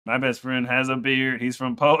My best friend has a beard. He's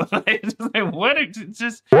from Poland. It's like, what? It's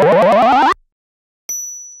just.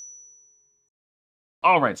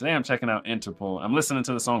 All right, today I'm checking out Interpol. I'm listening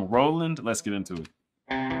to the song Roland. Let's get into it.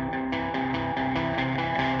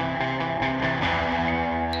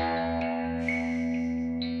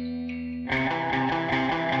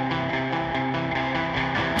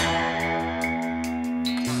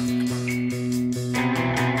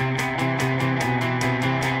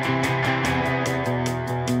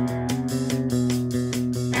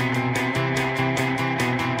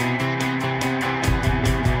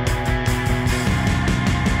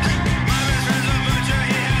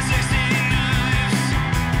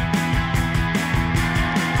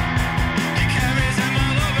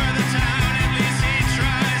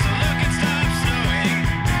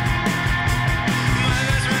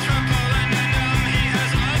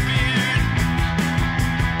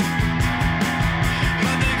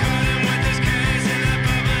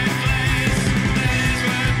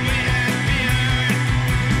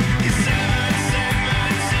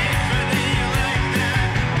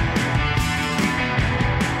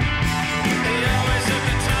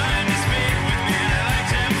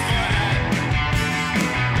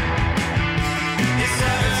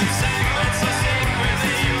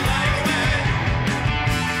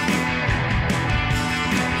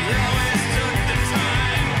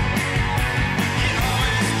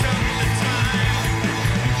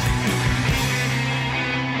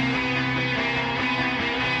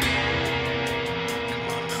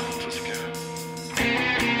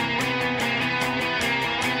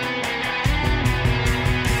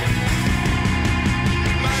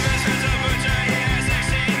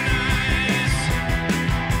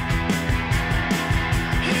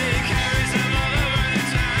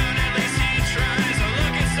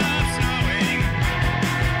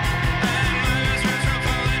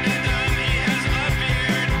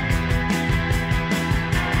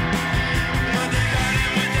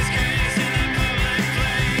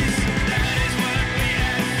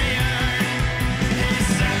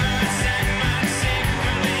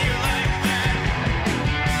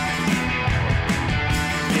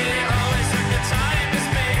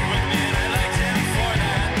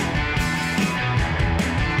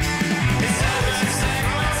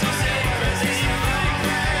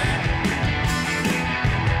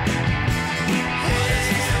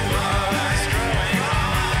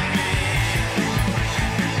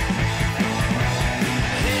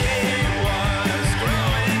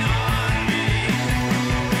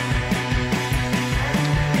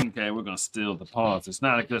 We're gonna steal the pause. It's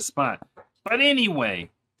not a good spot. But anyway,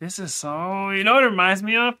 this is so, you know what it reminds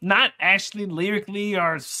me of? Not actually lyrically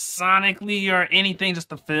or sonically or anything, just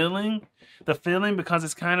the feeling. The feeling, because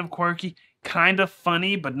it's kind of quirky, kind of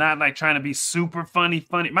funny, but not like trying to be super funny. It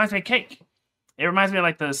reminds me of Cake. It reminds me of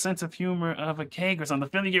like the sense of humor of a Cake or something.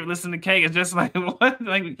 The feeling you get listening to Cake is just like, what?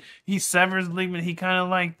 Like, he severs ligament. He kind of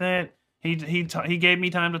like that. He gave me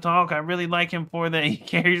time to talk. I really like him for that. He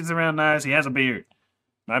carries around knives. He has a beard.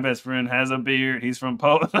 My best friend has a beard. He's from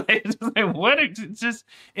Poland. It's just like, what?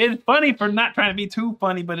 It's funny for not trying to be too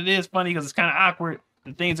funny, but it is funny because it's kind of awkward.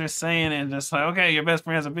 The things they're saying, and just like, okay, your best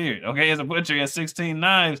friend has a beard. Okay, he has a butcher. He has 16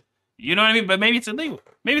 knives. You know what I mean? But maybe it's illegal.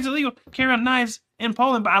 Maybe it's illegal to carry around knives in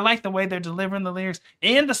Poland. But I like the way they're delivering the lyrics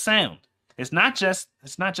and the sound. It's not just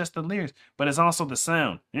the lyrics, but it's also the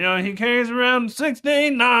sound. You know, he carries around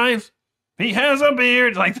 16 knives. He has a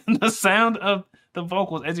beard. Like the sound of the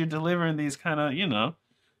vocals as you're delivering these kind of, you know,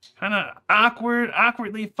 kind of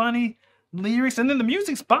awkwardly funny lyrics. And then the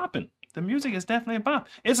music's bopping. The music is definitely a bop.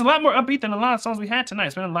 It's a lot more upbeat than a lot of songs we had tonight.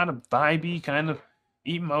 It's been a lot of vibey, kind of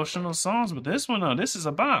emotional songs. But this one, though, this is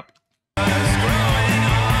a bop.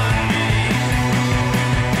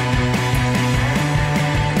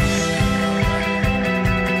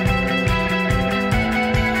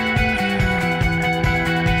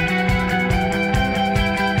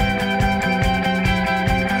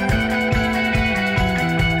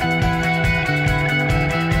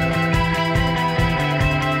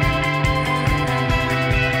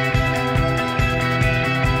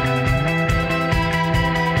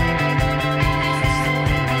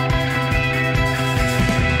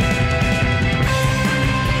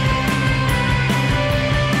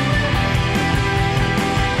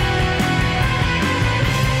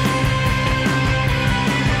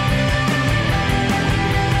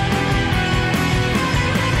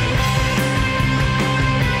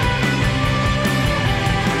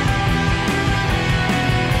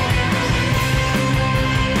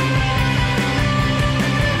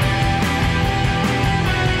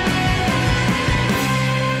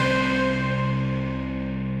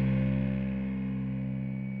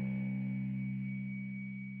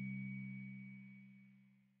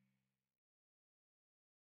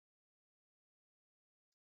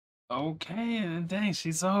 Okay, and dang,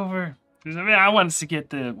 she's over. I mean, I wanted to get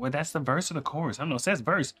the, well, that's the verse or the chorus. I don't know, it says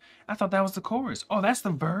verse. I thought that was the chorus. Oh, that's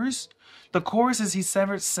the verse? The chorus is he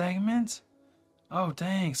severed segments? Oh,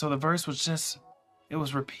 dang. So the verse was just, it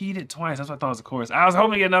was repeated twice. That's what I thought was the chorus. I was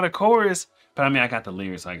hoping to get another chorus, but I mean, I got the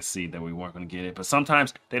lyrics, so I could see that we weren't going to get it. But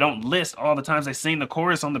sometimes they don't list all the times they sing the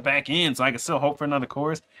chorus on the back end, so I could still hope for another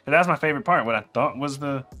chorus. But that's my favorite part. What I thought was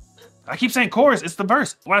the, I keep saying chorus, it's the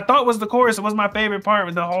verse. What I thought was the chorus, it was my favorite part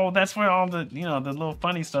with the whole, that's where all the, you know, the little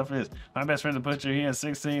funny stuff is. My best friend the butcher, he has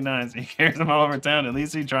 16 nines. He carries them all over town. At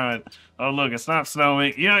least he tried. Oh, look, it stopped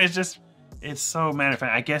snowing. You know, it's just, it's so matter of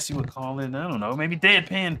fact. I guess you would call it, I don't know, maybe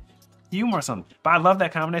deadpan humor or something. But I love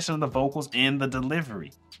that combination of the vocals and the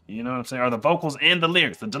delivery. You know what I'm saying? Or the vocals and the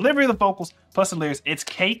lyrics. The delivery of the vocals plus the lyrics. It's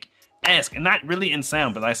Cake-esque, and not really in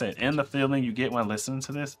sound, but like I said, in the feeling you get when listening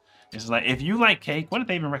to this. It's like, if you like Cake, what did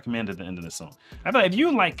they even recommend at the end of the song? I feel like if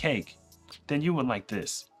you like Cake, then you would like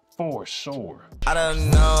this, for sure. I don't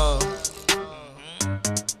know.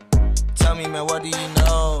 Tell me, man, what do you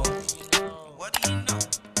know? What do you know?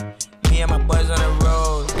 Me and my boys on the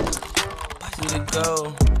road. Who to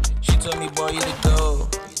go? She told me, boy, you to go.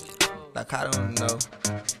 Like, I don't know.